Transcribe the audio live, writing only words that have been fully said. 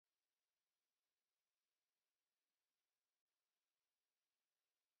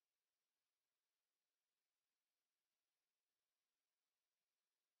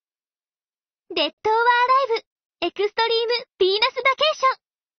デッド・オア・アライブエクストリーム・ヴィーナス・バケーション。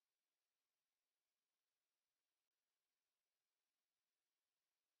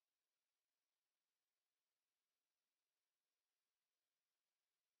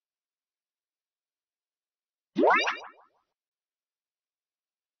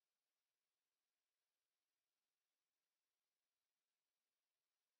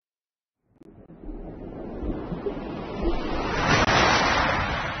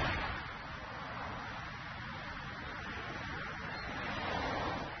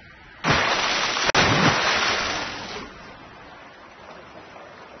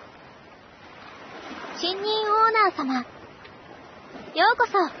新任オーナー様、ようこ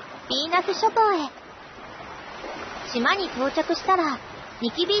そヴィーナス諸島へ。島に到着したら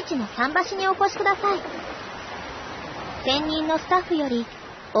ニキビーチの桟橋にお越しください。専任のスタッフより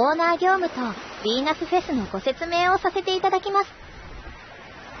オーナー業務とヴィーナスフェスのご説明をさせていただきます。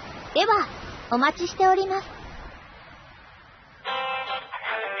ではお待ちしております。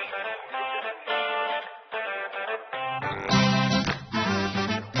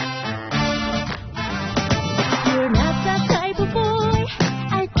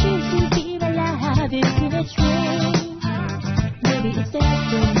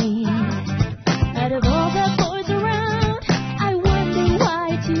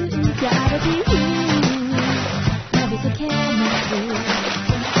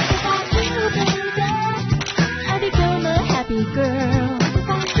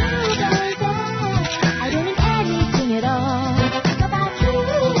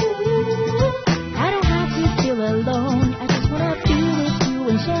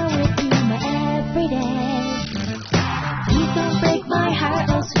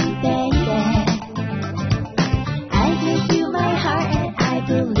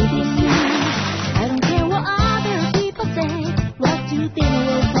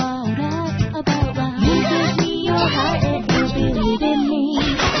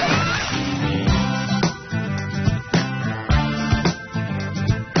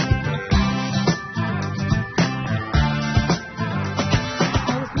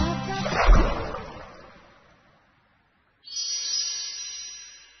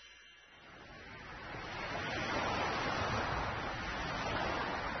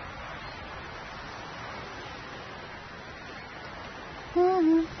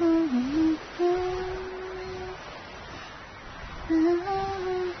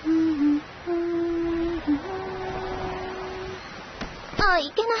い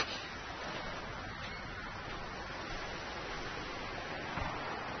けない。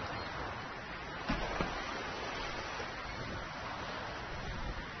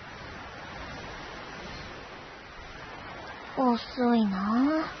遅い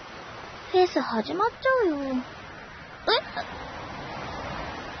な。フェス始まっちゃうよ。誰？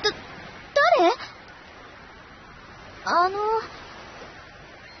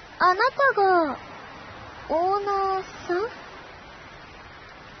あなたがオーナーさん？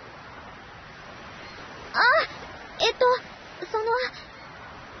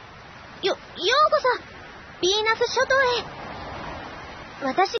ようこそ、ヴィーナス諸島へ。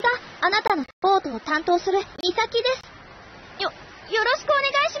私があなたのサポートを担当するミサキです。よろしくお願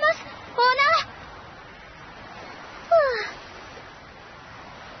いします、オーナー。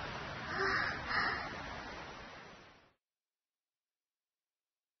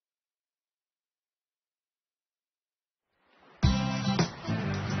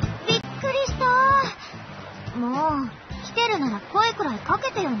びっくりした。もう来てるなら声くらいか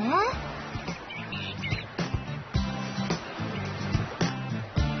けてよね。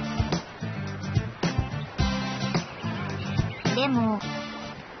でも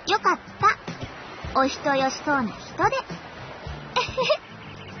よかった。お人よしそうな人で。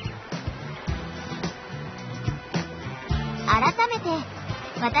改めて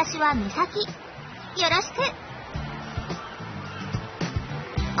私は美咲。よろしく。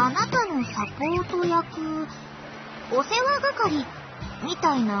あなたのサポート役、お世話係み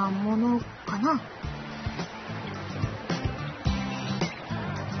たいなものかな。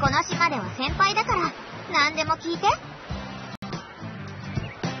この島では先輩だから何でも聞いて。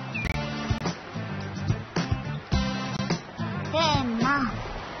まあ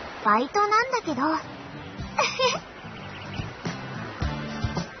バイトなんだけど。じ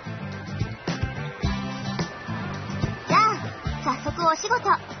ゃあ早速お仕事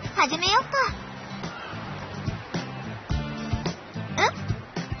始めよっか。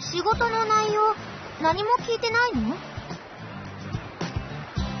仕事の内容何も聞いてないの？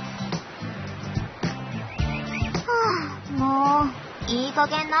もういい加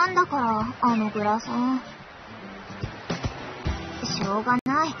減なんだから、あのグラさん。しょうが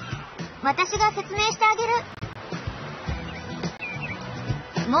ない。私が説明してあげる。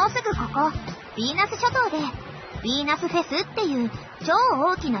もうすぐここヴィーナス諸島でヴィーナスフェスっていう超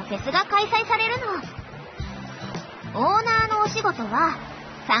大きなフェスが開催されるの。オーナーのお仕事は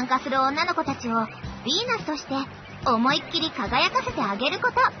参加する女の子たちをヴィーナスとして思いっきり輝かせてあげる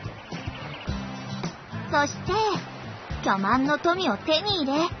こと。そして巨万の富を手に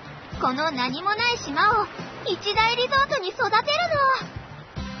入れ、この何もない島を一大リゾートに育てる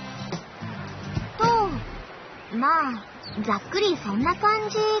の。と、まあざっくりそんな感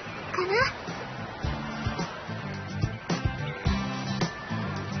じかな。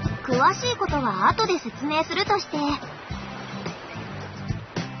詳しいことは後で説明するとして、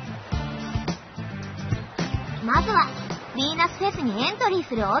まずはヴィーナスフェスにエントリー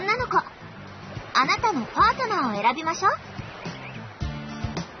する女の子、あなたのパートナーを選びましょう。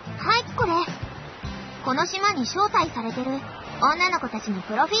はい、この島に招待されてる女の子たちの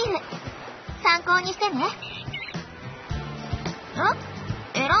プロフィール参考にしてね。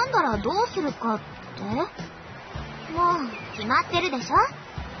選んだらどうするかって、もう決まってるでしょ。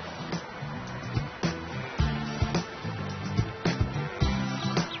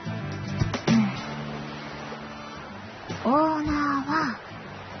オーナーは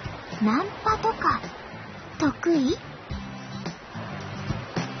ナンパとか得意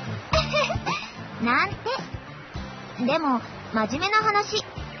なんて。でも真面目な話、ヴ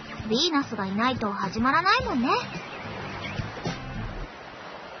ィーナスがいないと始まらないもんね。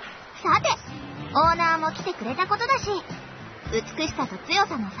さて、オーナーも来てくれたことだし、美しさと強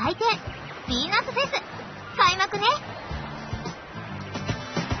さの祭典ヴィーナスフェス開幕ね。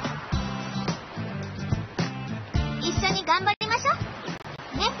一緒に頑張りましょ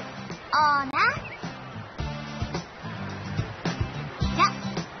うね、オーナー。じゃ、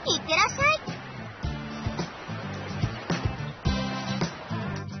いってらっしゃい。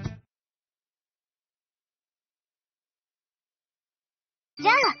じ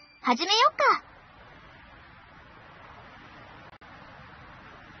ゃあ始めよっか。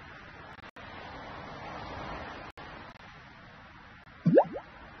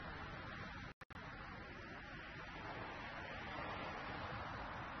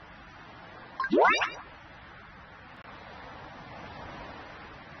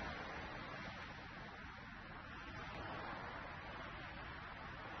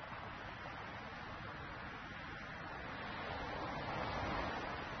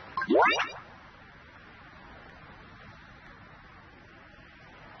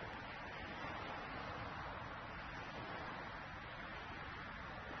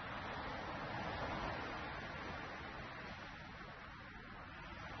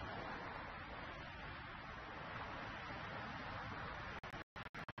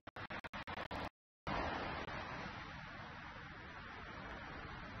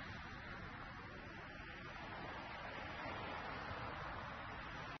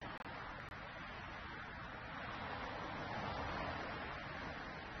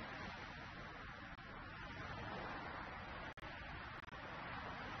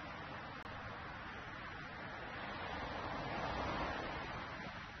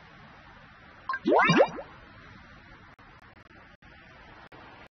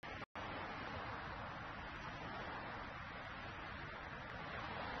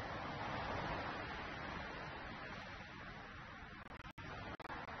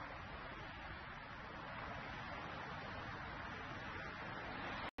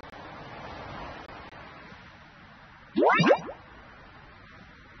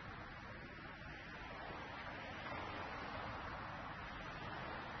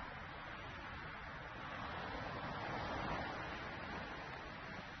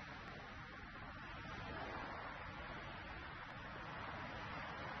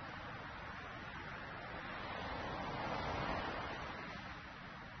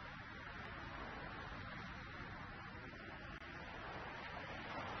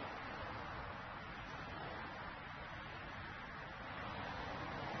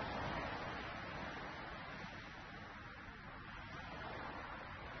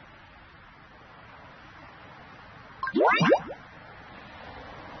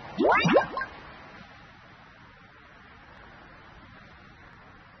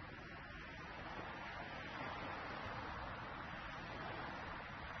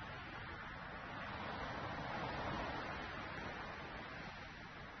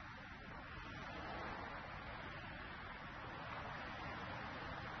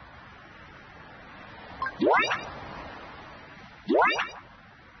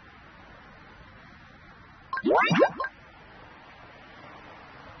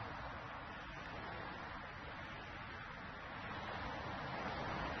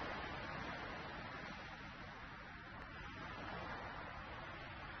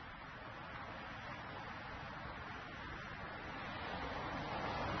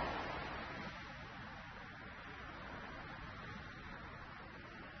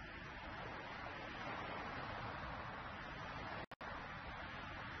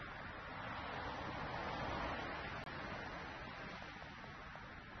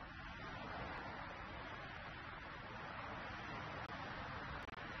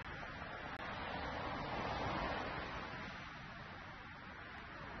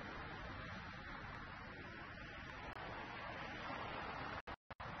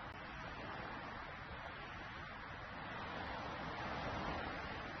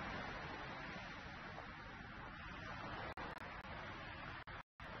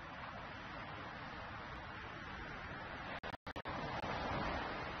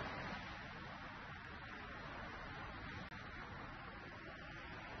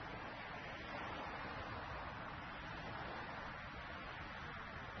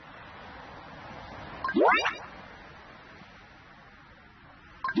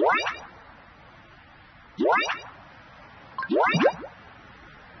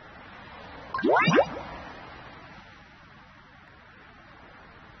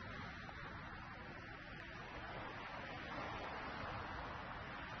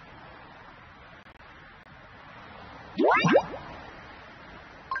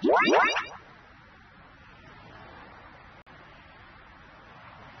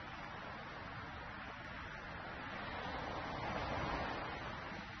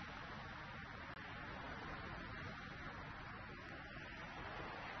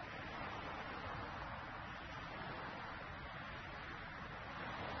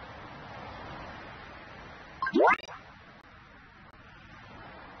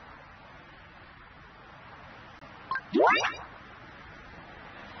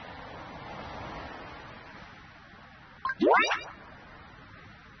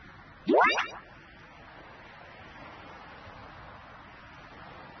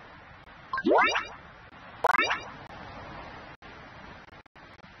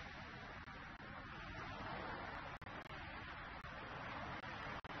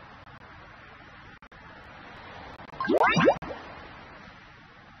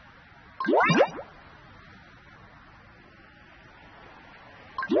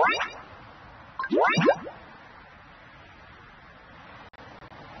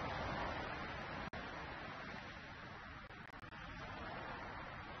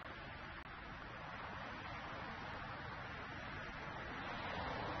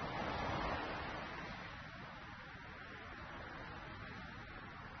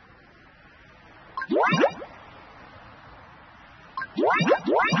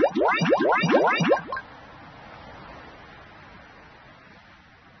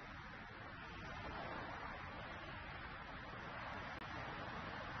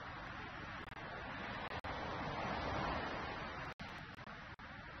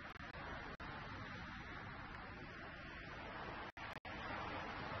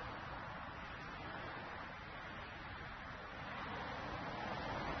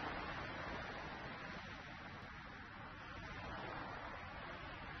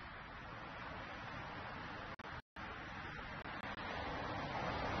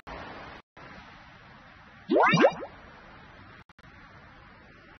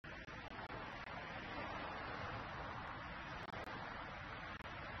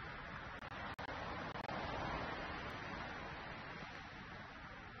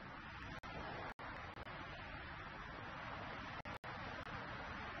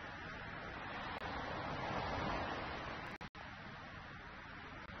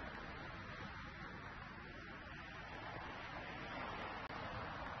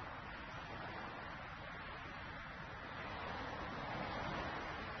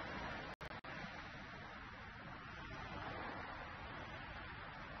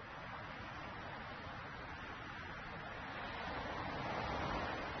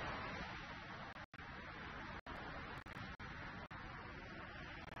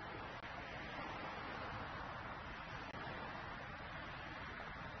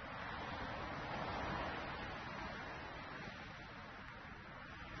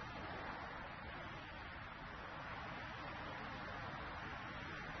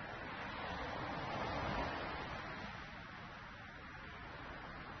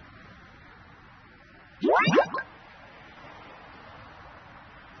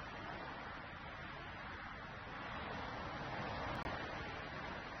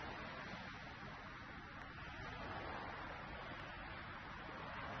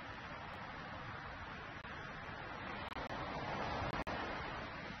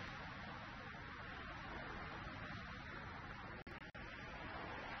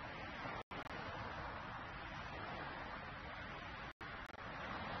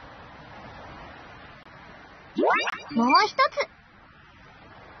もう一つ。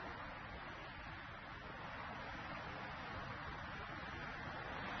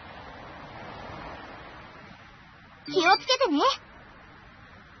気をつけてね。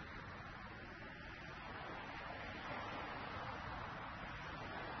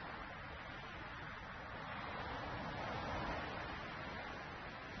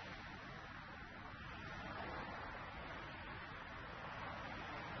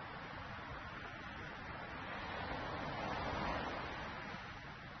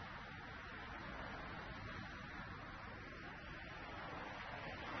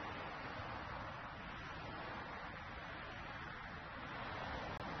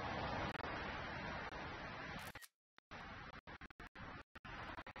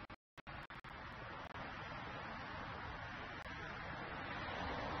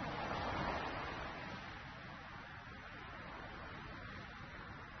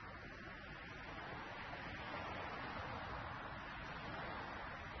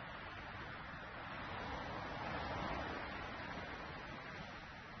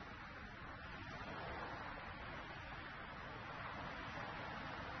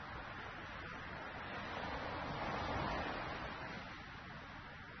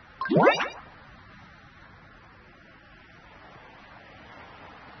エ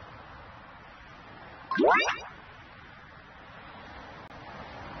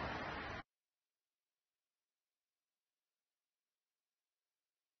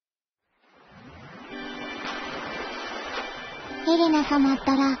レナ様っ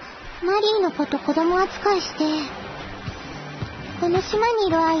たらマリーのこと子供扱いして、この島にい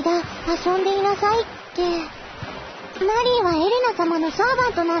る間遊んでいなさいって。マリーはエレナ様のサーバ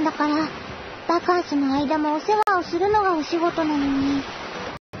ントなんだから、バカンスの間もお世話をするのがお仕事なのに。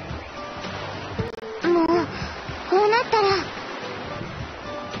もうこうなったら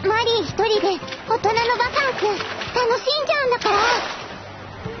マリー一人で大人のバカンス楽しんじゃうんだから。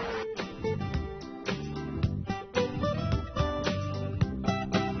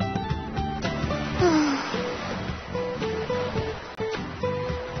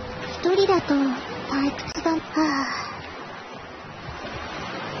一人だと退屈だ。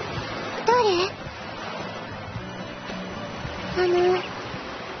誰？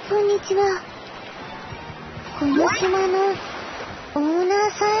こんにちは。この島のオーナ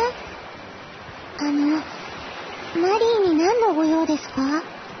ーさん？マリーに何のご用ですか？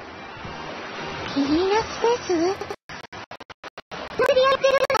ピーナスフェス？何でやって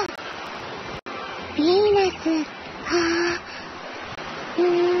るの？ピーナス、そう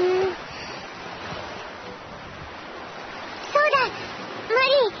だ、マ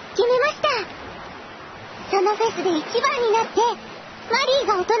リー決めました。そのフェスで一番になって、マリー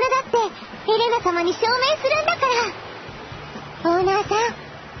が大人だってエレナ様に証明するんだから。オーナーさん、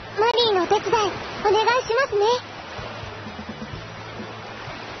マリーのお手伝いお願いしますね。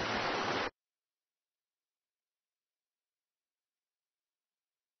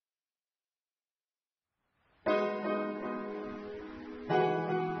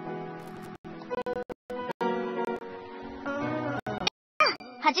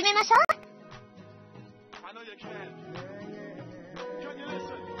始めましょう。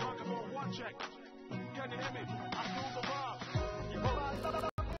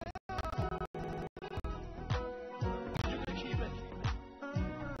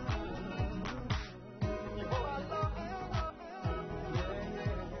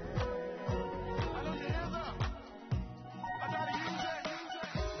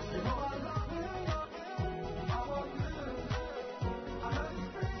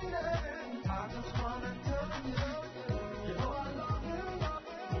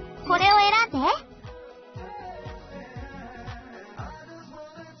これを選んで。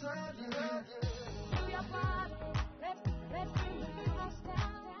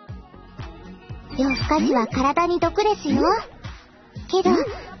夜更かしは体に毒ですよ。けど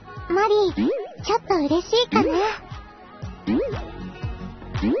マリーちょっと嬉しいかな。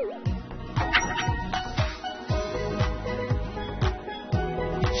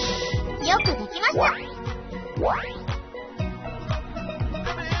よくできました。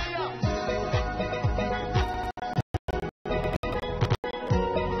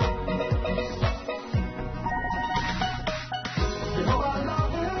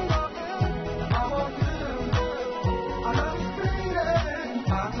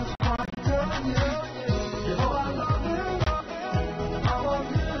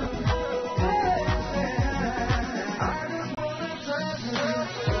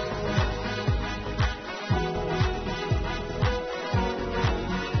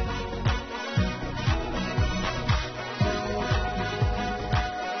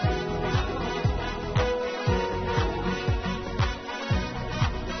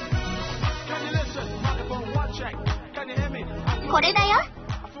これだよ。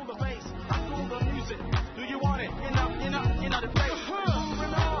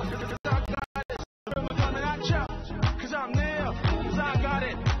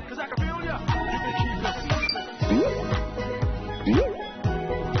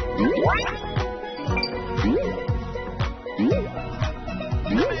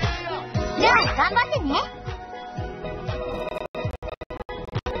じゃあ頑張ってね。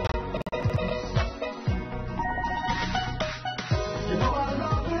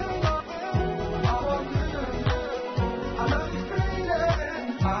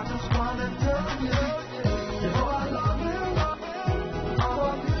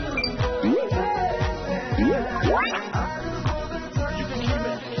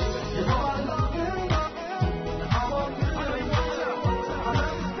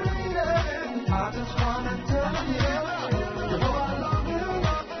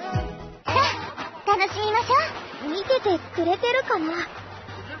見ててくれてるかな。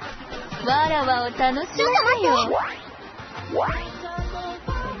わらわを楽しませよ。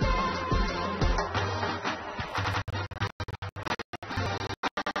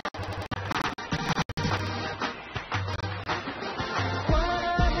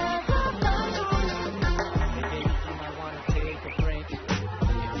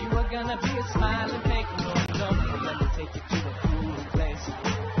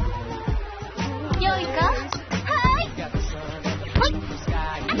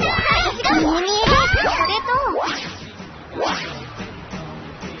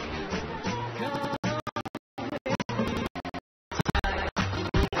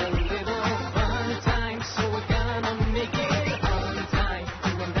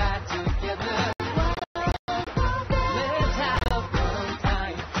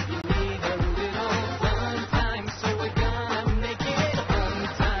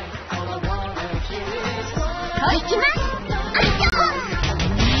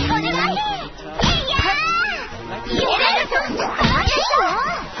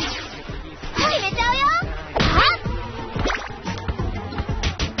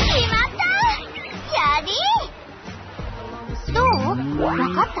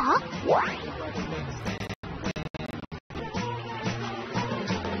あった？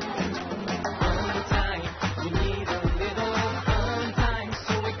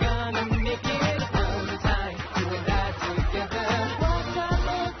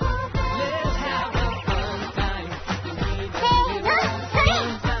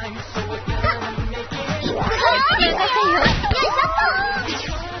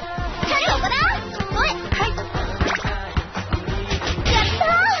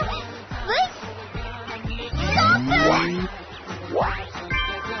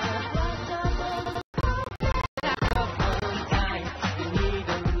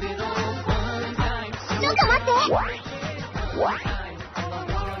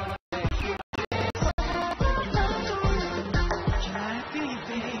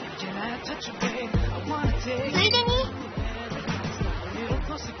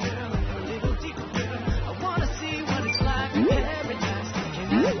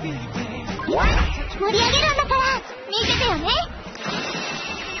盛り上げるんだから見せてよね。せ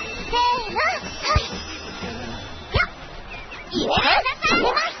ーの、はい。よっ、入れる、止め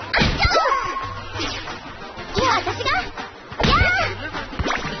ます。あっちょー。いや、私が、やー。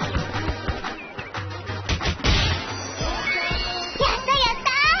やったやった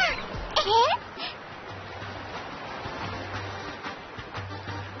ー。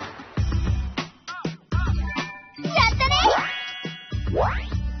やったね。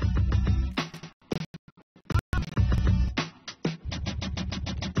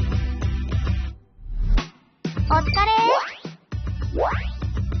お疲れ。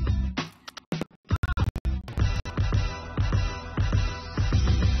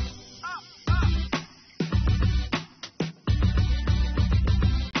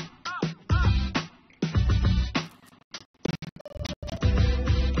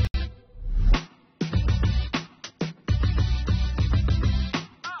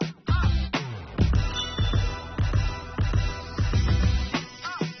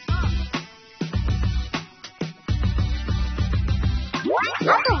あ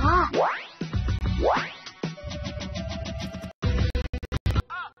とは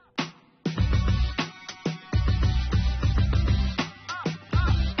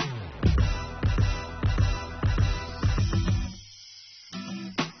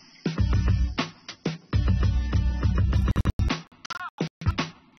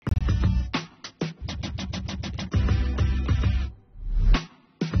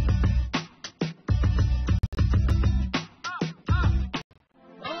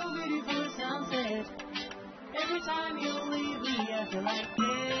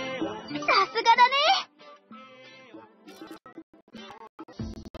さすがだね。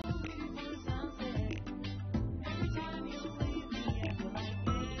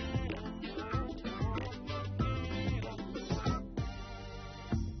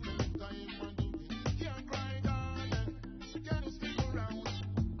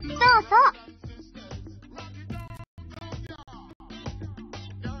そうそう。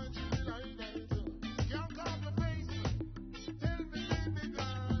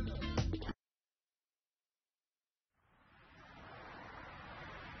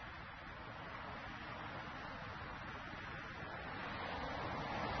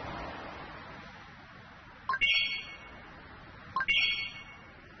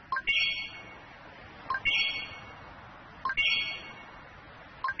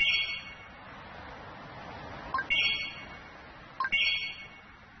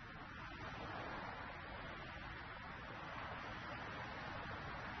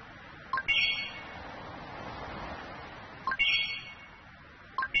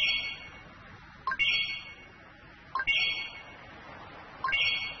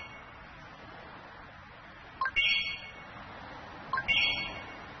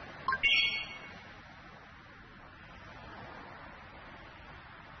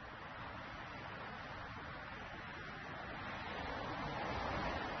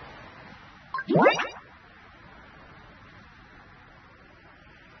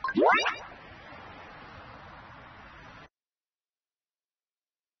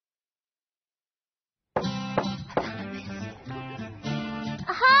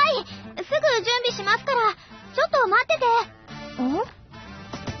すぐ準備しますから、ちょっと待ってて。な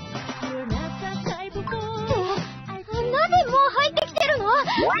ぜもう入ってきてるの？バカ！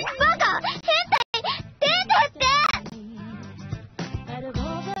変態！出てっ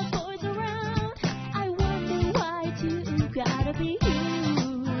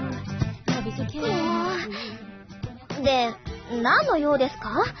て！で、何の用です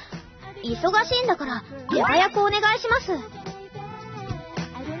か？忙しいんだから手早くお願いします。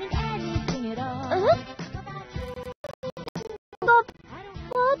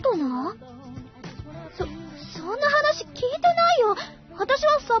ートナー？そんな話聞いてないよ。私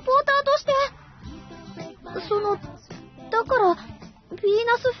はサポーターとして。だから、ヴィー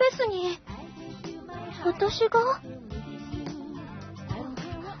ナスフェスに、私が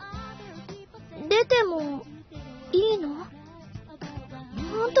出てもいいの？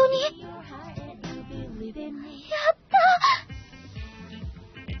本当に？やっ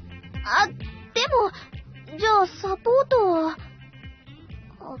た！でも、じゃあサポートは、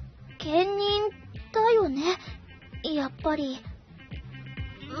兼任だよね。やっぱり。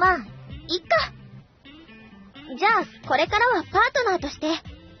まあ、いっか。じゃあ、これからはパートナーとして、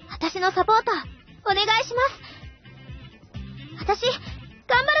私のサポート、お願いします。私、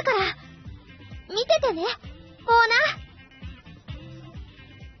頑張るから、見ててね、オーナー。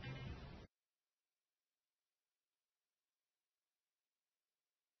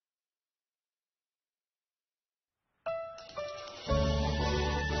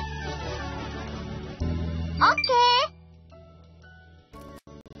オッケー。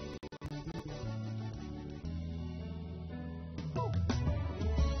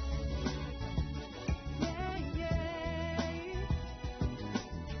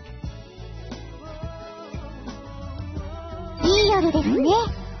いい夜ですね、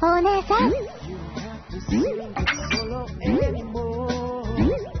オーナーさん。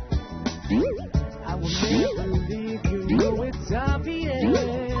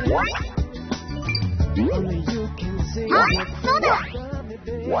あ、そうだ。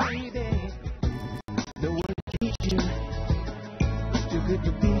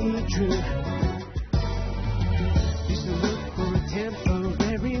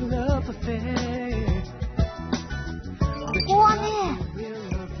ここはね、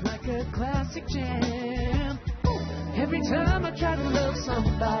Every time I try to love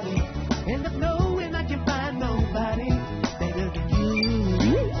somebody, end up knowing I can find nobody better than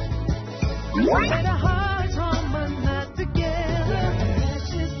you. Let our hearts harmonize together.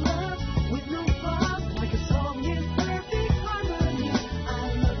 Precious love with no fault, like a song in perfect harmony.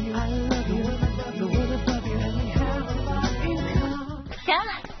 I love you, I love you, the one above you, and we have a lot in common. さあ、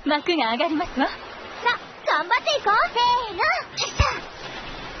幕が上がりますわ。さ、頑張っていこう。せーの。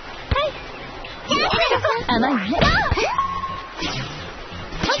はい。甘いね。ほじ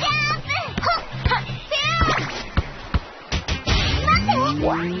ゃーん。ほっはっせー。待っ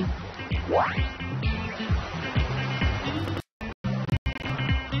て。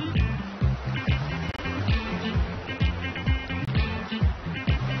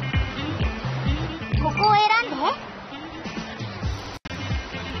ここを選んで。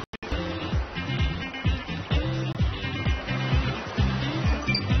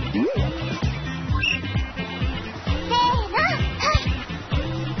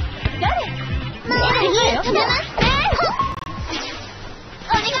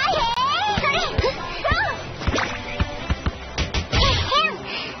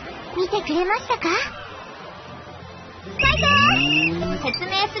見てくれましたか？説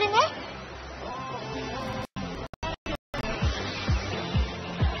明するね。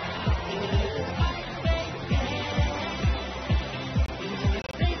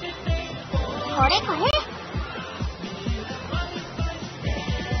これこれ。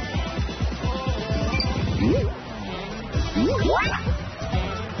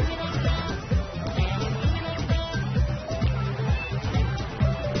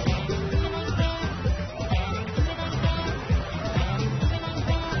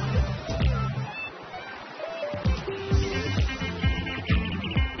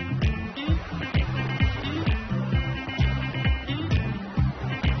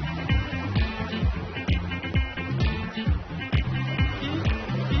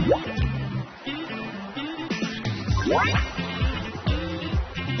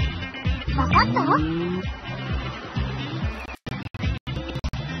わかった？オ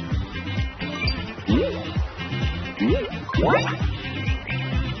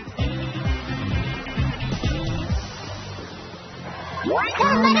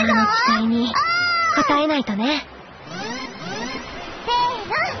ーナーの期待に応えないとね。せーの、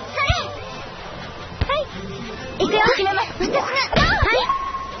それ。はい。行くよ。決めます。はい。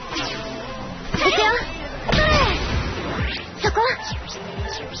行くよ。そこ。は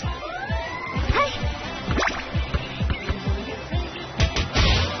い。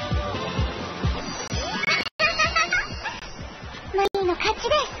マリーの勝ちで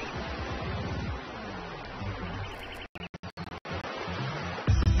す。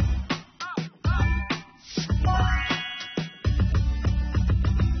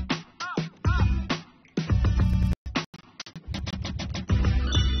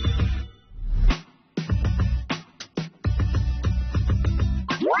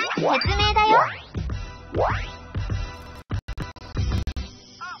説明だよ。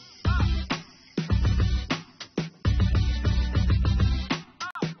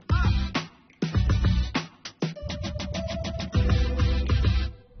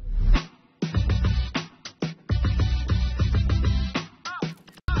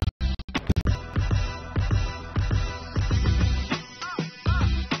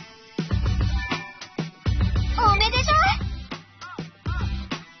おめでとう。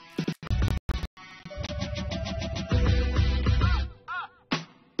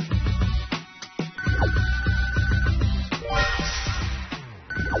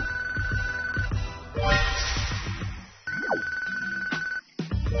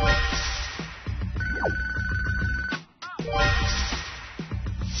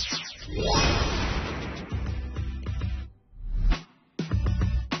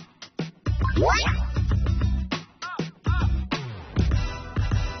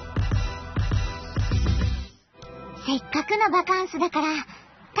せっかくのバカンスだから楽し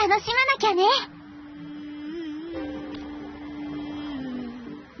まなきゃね。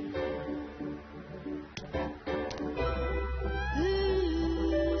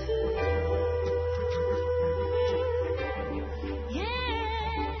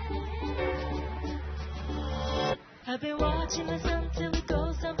I've been watching the sun till it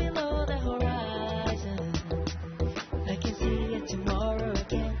goes down below the horizon. I can see it tomorrow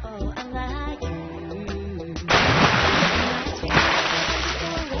again. Oh, I like you.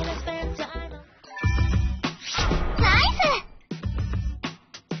 When I spend time on ナイス。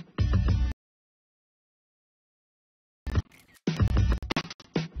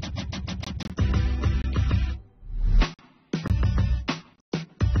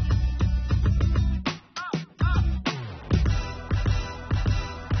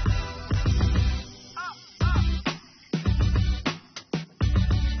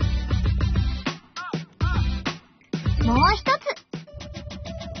もう一つ。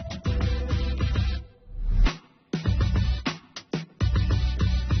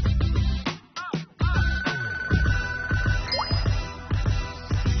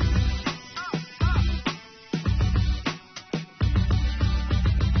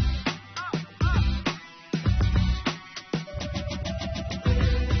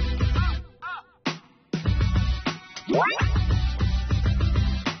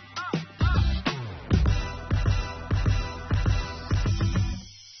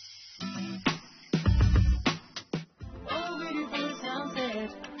oh, beautiful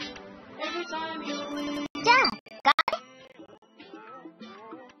sunset. Every time you leave. じゃあ、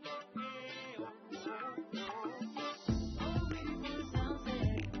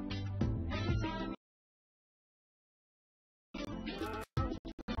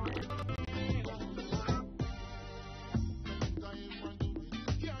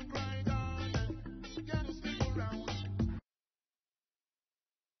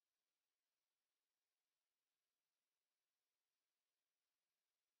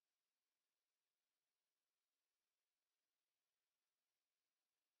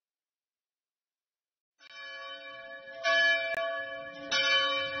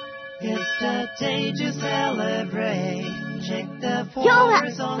It's the day to celebrate. Check the 今日は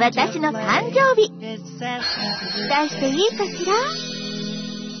forest on 私の the 誕 lake. 生日。 It's that happy 出していいかしら。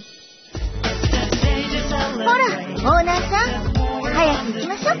 day to ほら、 celebrate. オーナーさん、早く行き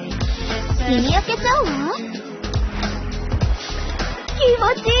ましょう。日に焼けちゃうわ。気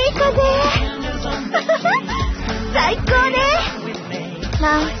持ちいい風。最高ね。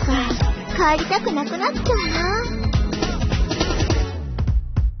なんか帰りたくなくなっちゃうな。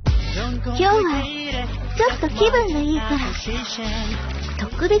今日はちょっと気分のいいから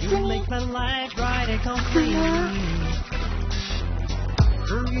特別にね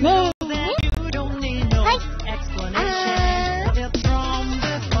えはい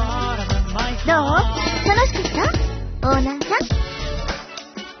どう楽しかったオーナーさ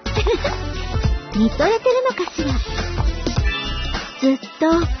ん見とれてるのかしら。ずっと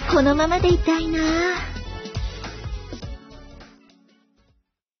このままでいたいな。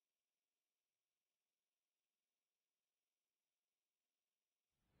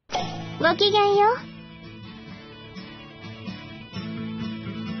ごきげんよう。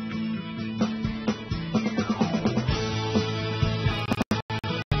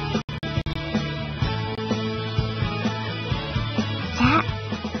じゃ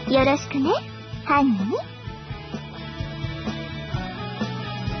あ、よろしくね、ハニー。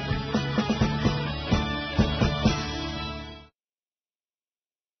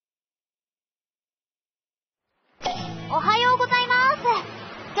おはようございます。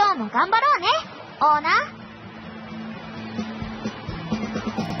今日も頑張ろうね、オーナー。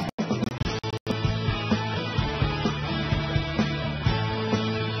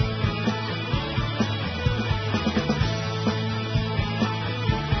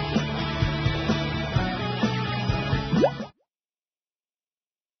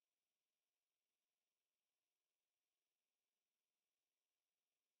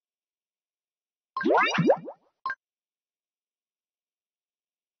じ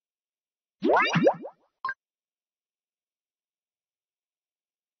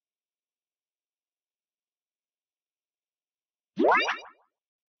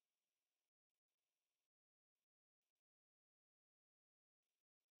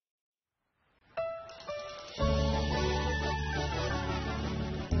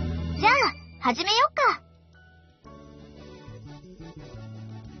ゃあ、始めよっか。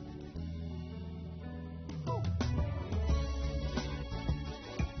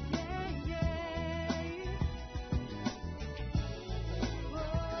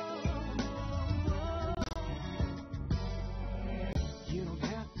You don't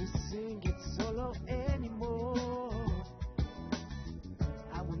have to sing it solo anymore.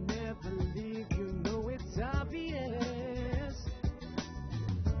 I will never leave you, know it's obvious.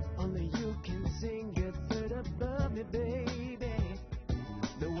 Only you can sing a third above me, baby.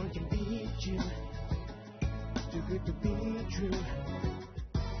 No one can beat you, too good to be true.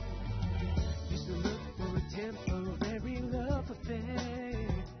 Used to look for a temporary love affair,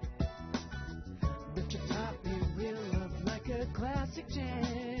 but you taught me real love like a classic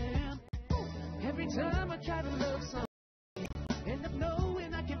jam. Every time I try to love somebody, end up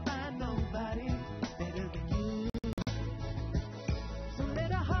knowing I can find nobody better than you. So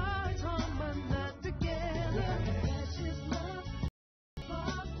let our hearts hum a night together. Precious love,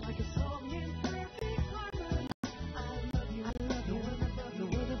 like a song in perfect harmony. I love you, the one above, the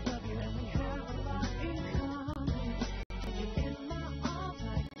one above you, and we have a lot in common. You're in my arms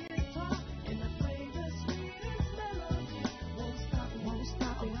like guitar, and I play the sweetest melody. Won't stop it, won't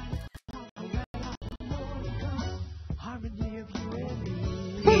stop it. Harmony of you and me.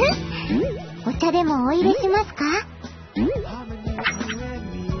 お茶でもお入れしますか？ Harmony of you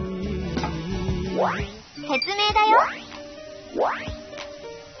and me. 説明だよ。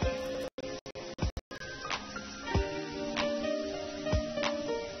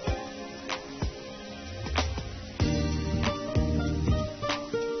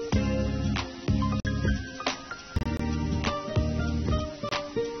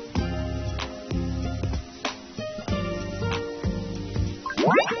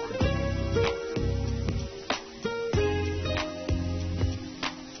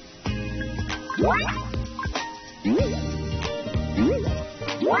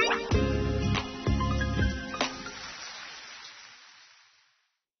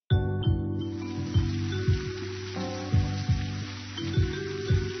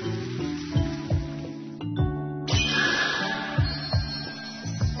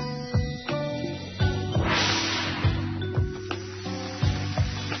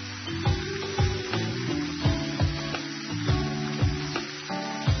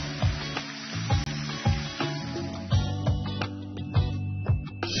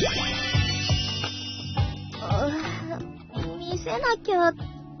見せなきゃ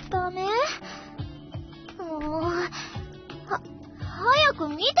ダメ？もう、早く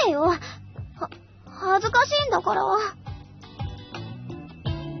見てよ。恥ずかしいんだから。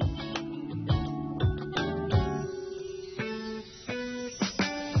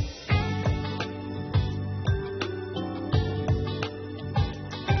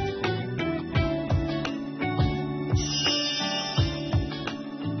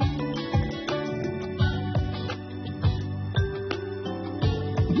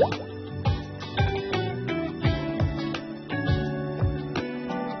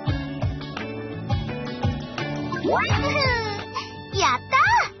やった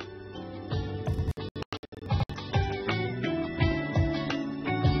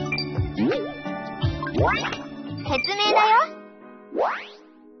ー！説明だよ。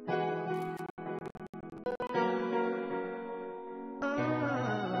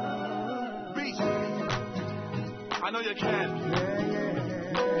I know you can.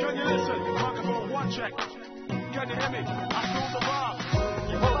 Can you listen? Microphone one check. Can you hear me? I still survive.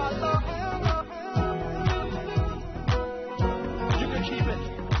 You can keep it.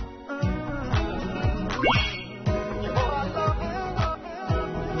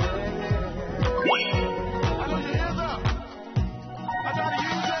 I know you hear that. I gotta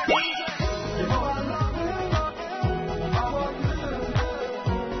use it. You know I love you. I want you.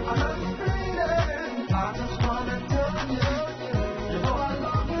 I love you feeling. I just wanna tell you. You know I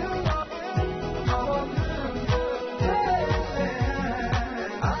love you. I want you. Yeah.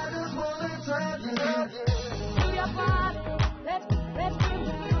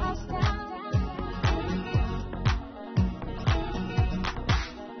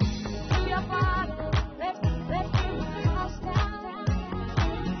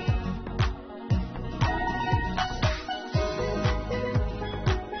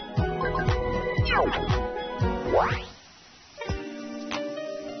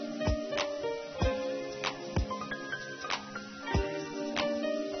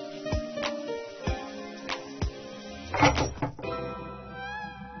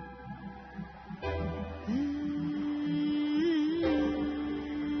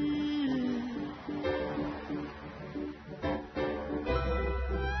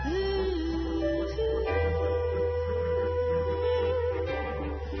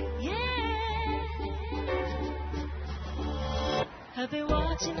 I've been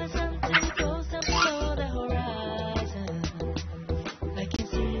watching the sun till it goes up below the horizon. I can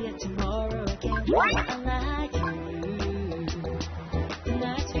see it tomorrow again. I like you. The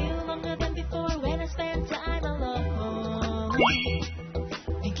nights feel longer than before when I spend time alone.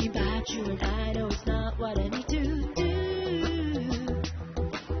 Thinking about you and I know it's not what I need to do.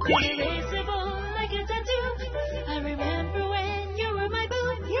 Irreplaceable like a tattoo. I remember when you were my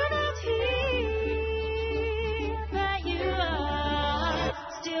boo. You're not here, but you are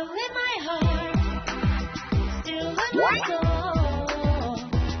still in my heart, still in my soul.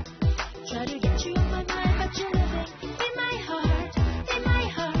 Try to get you on my mind, but you're living in my heart,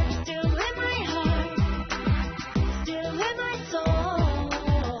 still in my heart, still in my soul.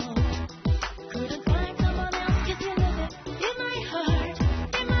 Couldn't find someone else 'cause you're living in my heart,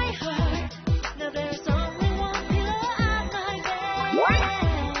 Now there's only one pillow on my bed.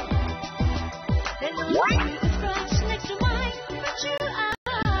 Then you'll see the scratch next to mine, but you are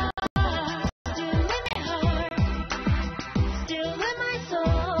still in my heart, still in my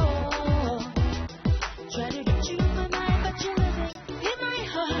soul. Try to get you on my mind, but you're living in my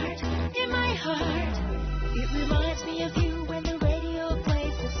heart, It reminds me of you when the radio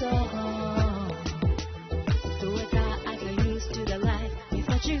plays the song. So I thought I got used to the life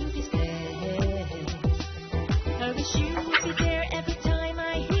without you these days. I wish you would be there every time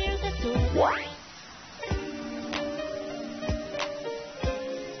I hear the door.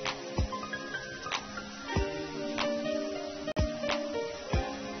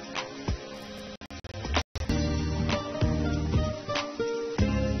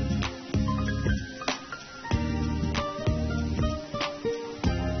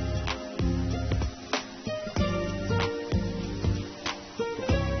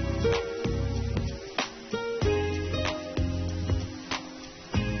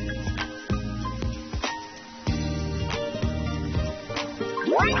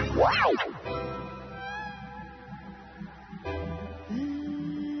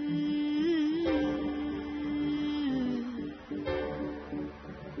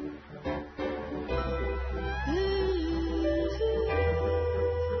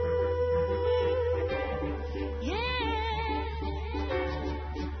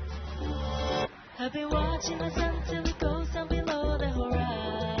 I've been watching the sun till it goes down below.